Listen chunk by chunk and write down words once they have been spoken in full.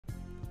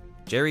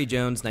Jerry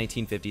Jones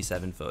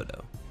 1957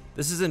 photo.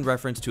 This is in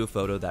reference to a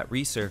photo that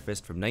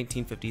resurfaced from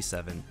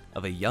 1957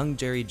 of a young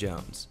Jerry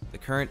Jones, the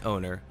current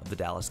owner of the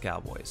Dallas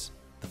Cowboys.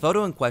 The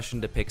photo in question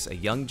depicts a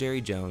young Jerry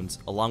Jones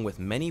along with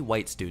many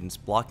white students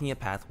blocking a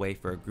pathway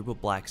for a group of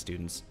black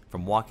students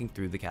from walking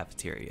through the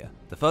cafeteria.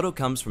 The photo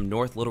comes from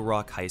North Little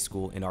Rock High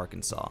School in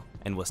Arkansas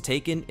and was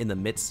taken in the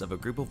midst of a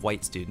group of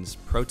white students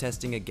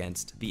protesting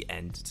against the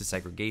end to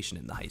segregation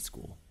in the high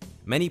school.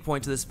 Many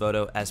point to this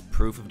photo as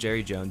proof of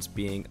Jerry Jones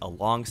being a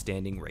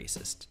long-standing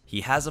racist. He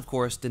has of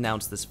course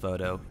denounced this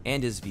photo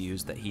and his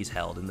views that he's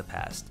held in the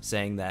past,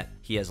 saying that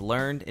he has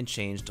learned and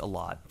changed a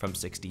lot from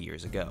 60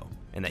 years ago,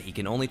 and that he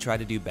can only try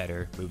to do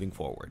better moving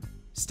forward.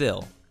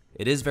 Still,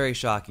 it is very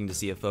shocking to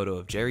see a photo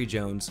of Jerry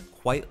Jones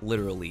quite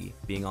literally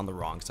being on the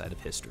wrong side of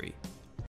history.